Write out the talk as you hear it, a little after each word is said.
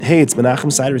Hey, it's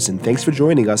Menachem Siderson. Thanks for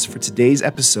joining us for today's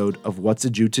episode of What's a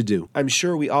Jew to Do. I'm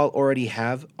sure we all already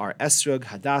have our esrog,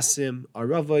 hadassim,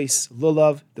 aravos,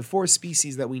 lulav, the 4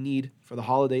 species that we need for the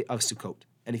holiday of Sukkot.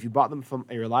 And if you bought them from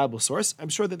a reliable source, I'm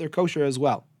sure that they're kosher as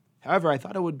well. However, I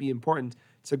thought it would be important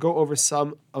to go over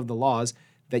some of the laws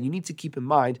that you need to keep in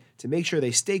mind to make sure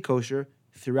they stay kosher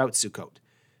throughout Sukkot.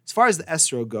 As far as the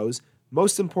esrog goes,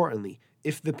 most importantly,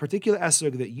 if the particular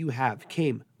esrog that you have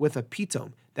came with a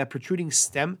pitom, that protruding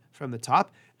stem from the top,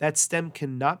 that stem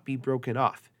cannot be broken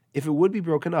off. If it would be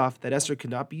broken off, that esrog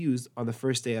cannot be used on the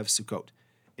first day of Sukkot.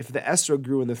 If the esrog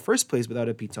grew in the first place without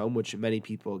a pitom, which many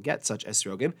people get such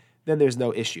esrogim, then there's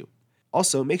no issue.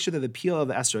 Also, make sure that the peel of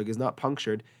the esrog is not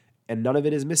punctured and none of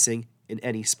it is missing in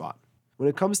any spot. When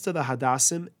it comes to the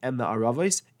hadassim and the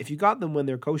aravos, if you got them when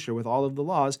they're kosher with all of the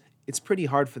laws, it's pretty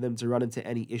hard for them to run into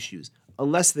any issues,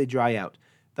 unless they dry out.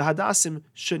 The hadassim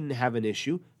shouldn't have an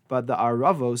issue, but the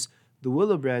aravos, the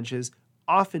willow branches,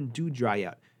 often do dry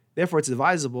out. Therefore, it's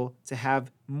advisable to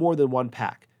have more than one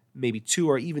pack, maybe 2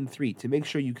 or even 3, to make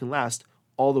sure you can last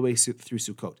all the way through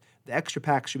Sukkot. The extra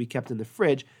packs should be kept in the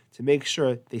fridge to make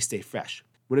sure they stay fresh.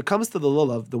 When it comes to the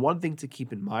lulav, the one thing to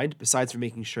keep in mind, besides for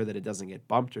making sure that it doesn't get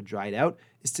bumped or dried out,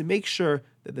 is to make sure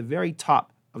that the very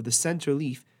top of the center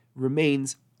leaf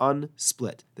remains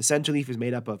unsplit. The center leaf is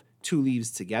made up of 2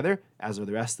 leaves together, as are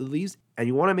the rest of the leaves, and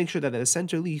you want to make sure that the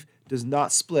center leaf does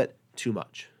not split too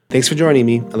much. Thanks for joining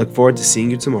me. I look forward to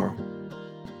seeing you tomorrow.